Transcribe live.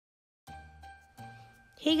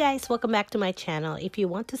Hey guys, welcome back to my channel. If you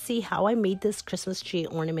want to see how I made this Christmas tree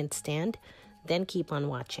ornament stand, then keep on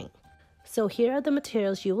watching. So here are the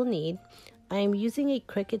materials you will need. I am using a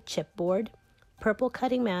Cricut chipboard, purple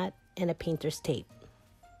cutting mat, and a painter's tape.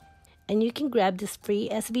 And you can grab this free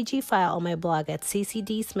SVG file on my blog at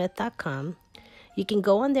ccdsmith.com. You can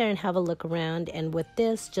go on there and have a look around, and with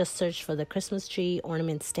this, just search for the Christmas tree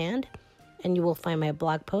ornament stand, and you will find my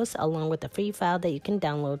blog post along with a free file that you can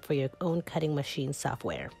download for your own cutting machine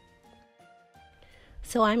software.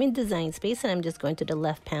 So I'm in Design Space, and I'm just going to the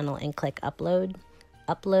left panel and click Upload,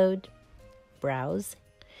 Upload, Browse,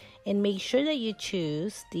 and make sure that you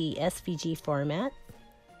choose the SVG format.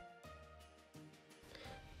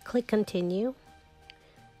 Click Continue,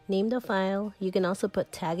 name the file. You can also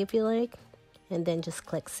put tag if you like, and then just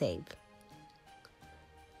click Save.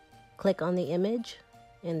 Click on the image,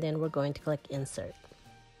 and then we're going to click Insert.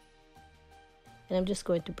 And I'm just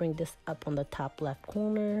going to bring this up on the top left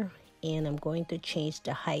corner, and I'm going to change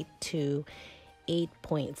the height to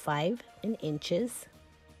 8.5 in inches.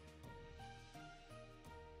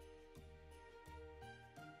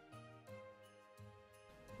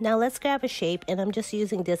 Now let's grab a shape, and I'm just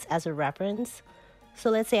using this as a reference.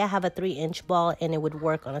 So let's say I have a 3-inch ball, and it would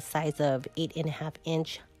work on a size of 8.5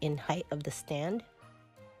 inch in height of the stand.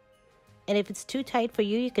 And if it's too tight for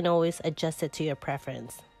you, you can always adjust it to your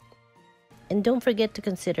preference. And don't forget to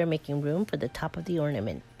consider making room for the top of the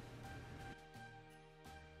ornament.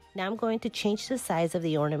 Now I'm going to change the size of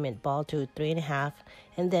the ornament ball to 3.5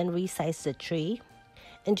 and then resize the tree.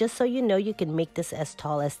 And just so you know, you can make this as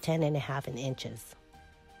tall as 10.5 inches.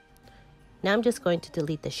 Now I'm just going to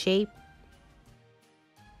delete the shape.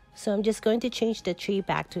 So I'm just going to change the tree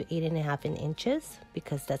back to 8.5 inches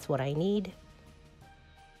because that's what I need.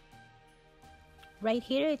 Right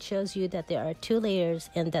here, it shows you that there are 2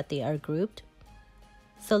 layers and that they are grouped.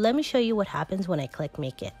 So let me show you what happens when I click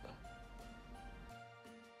Make It.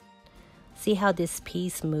 See how this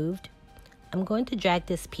piece moved? I'm going to drag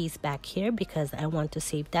this piece back here because I want to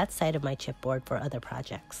save that side of my chipboard for other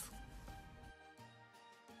projects.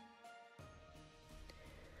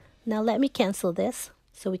 Now let me cancel this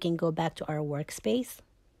so we can go back to our workspace.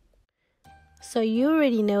 So you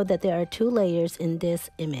already know that there are 2 layers in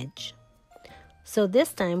this image. So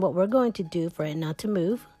this time, what we're going to do for it not to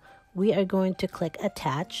move, we are going to click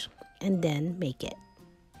Attach and then Make It.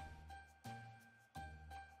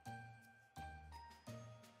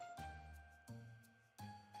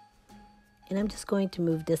 And I'm just going to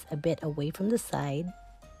move this a bit away from the side,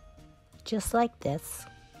 just like this.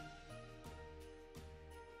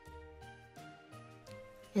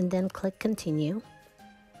 And then click Continue.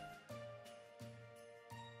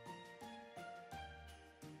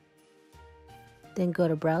 Then go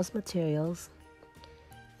to Browse Materials,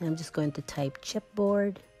 and I'm just going to type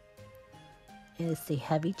Chipboard, and it's the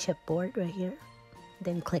heavy chipboard right here.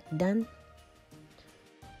 Then click Done.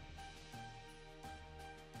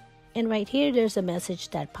 And right here, there's a message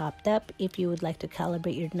that popped up if you would like to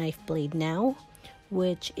calibrate your knife blade now,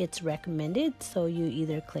 which it's recommended, so you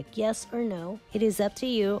either click yes or no. It is up to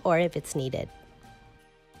you, or if it's needed.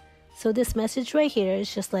 So this message right here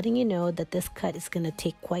is just letting you know that this cut is going to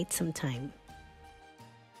take quite some time.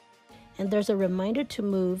 And there's a reminder to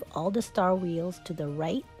move all the star wheels to the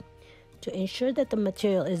right to ensure that the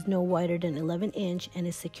material is no wider than 11 inch and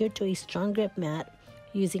is secured to a strong grip mat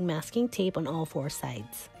using masking tape on all 4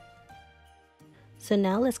 sides. So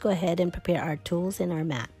now let's go ahead and prepare our tools and our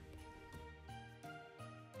mat.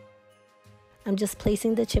 I'm just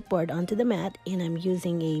placing the chipboard onto the mat, and I'm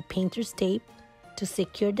using a painter's tape to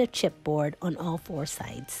secure the chipboard on all 4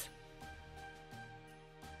 sides.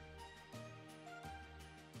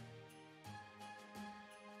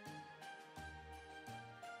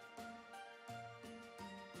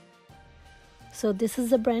 So this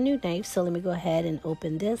is a brand new knife, so let me go ahead and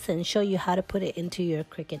open this and show you how to put it into your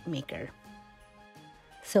Cricut Maker.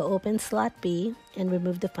 So open slot B and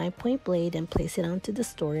remove the 5-point blade and place it onto the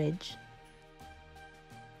storage.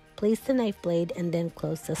 Place the knife blade and then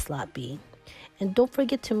close the slot B. And don't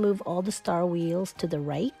forget to move all the star wheels to the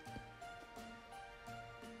right.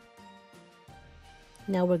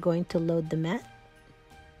 Now we're going to load the mat.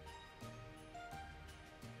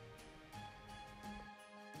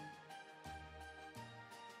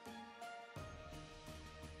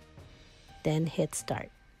 Then hit Start.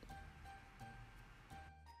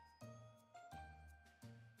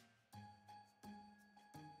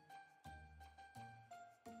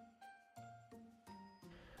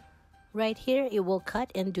 Right here, it will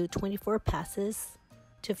cut and do 24 passes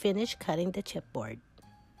to finish cutting the chipboard.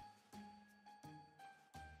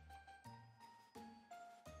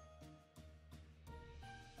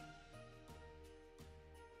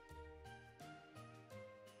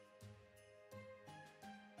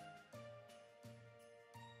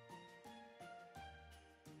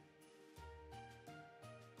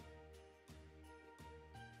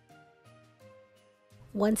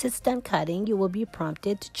 Once it's done cutting, you will be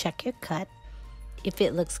prompted to check your cut, if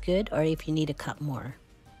it looks good or if you need to cut more.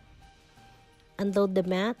 Unload the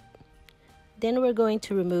mat. Then we're going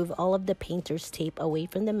to remove all of the painter's tape away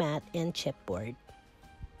from the mat and chipboard.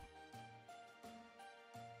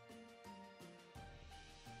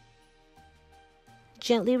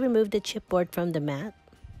 Gently remove the chipboard from the mat.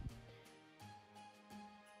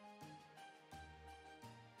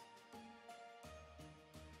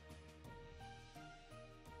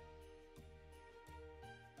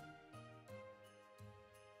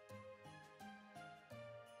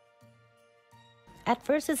 At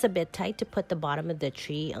first, it's a bit tight to put the bottom of the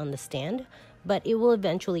tree on the stand, but it will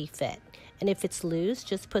eventually fit. And if it's loose,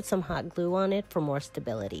 just put some hot glue on it for more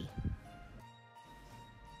stability.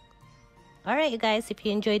 Alright you guys, if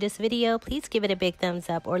you enjoyed this video, please give it a big thumbs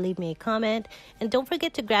up or leave me a comment. And don't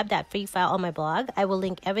forget to grab that free file on my blog. I will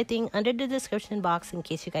link everything under the description box in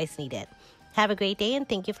case you guys need it. Have a great day and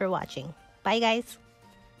thank you for watching. Bye guys!